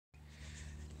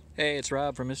Hey, it's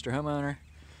Rob from Mr. Homeowner.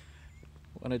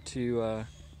 Wanted to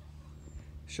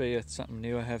show you something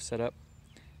new I have set up.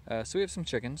 So we have some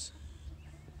chickens,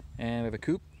 and we have a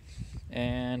coop,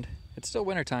 and it's still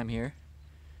wintertime here.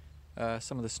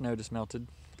 Some of the snow just melted,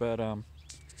 but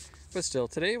still,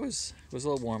 today was a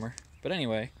little warmer. But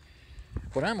anyway,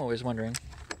 what I'm always wondering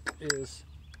is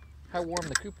how warm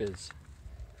the coop is.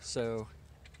 So,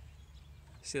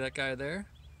 see that guy there?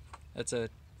 That's a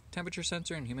temperature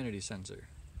sensor and humidity sensor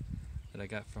that I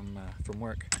got from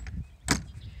work.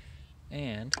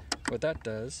 And what that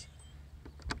does,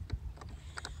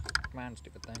 come on,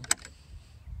 stupid thing.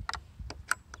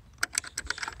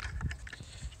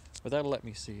 What that'll let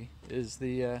me see is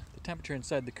the temperature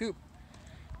inside the coop,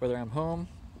 whether I'm home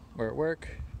or at work,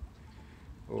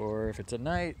 or if it's at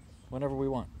night, whenever we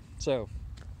want. So,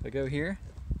 if I go here,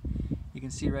 you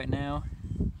can see right now,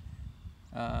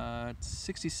 it's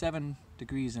 67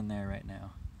 degrees in there right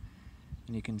now.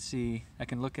 And you can see, I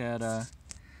can look at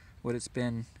what it's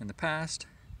been in the past.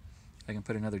 I can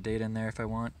put another date in there if I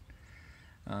want.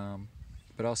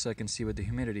 But also I can see what the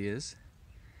humidity is.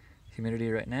 Humidity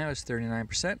right now is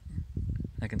 39%.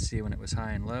 I can see when it was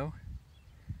high and low.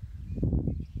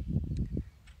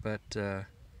 But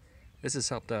this has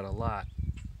helped out a lot.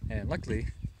 And luckily,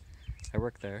 I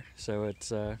work there, so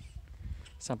it's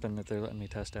something that they're letting me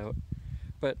test out.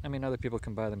 But I mean, other people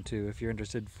can buy them too. If you're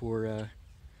interested for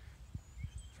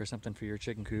something for your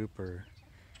chicken coop, or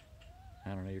I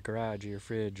don't know, your garage or your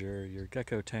fridge or your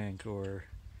gecko tank or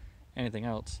anything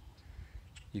else,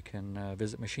 you can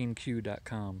visit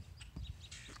machineq.com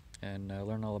and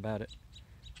learn all about it.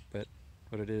 But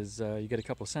what it is, you get a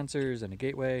couple sensors and a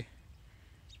gateway.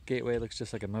 Gateway looks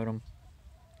just like a modem,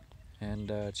 and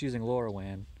it's using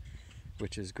LoRaWAN,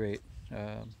 which is great.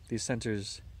 These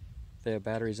sensors, they have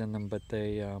batteries in them, but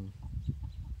they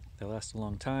last a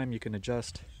long time. You can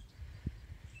adjust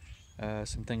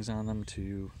some things on them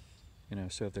to,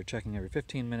 so if they're checking every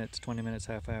 15 minutes, 20 minutes,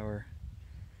 half hour.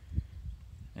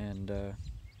 And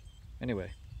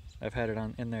anyway, I've had it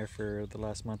in there for the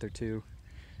last month or two,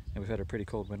 and we've had a pretty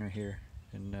cold winter here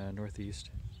in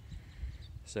Northeast,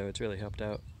 so it's really helped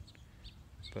out.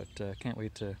 But can't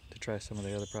wait to try some of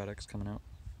the other products coming out.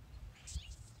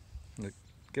 Look,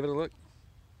 give it a look.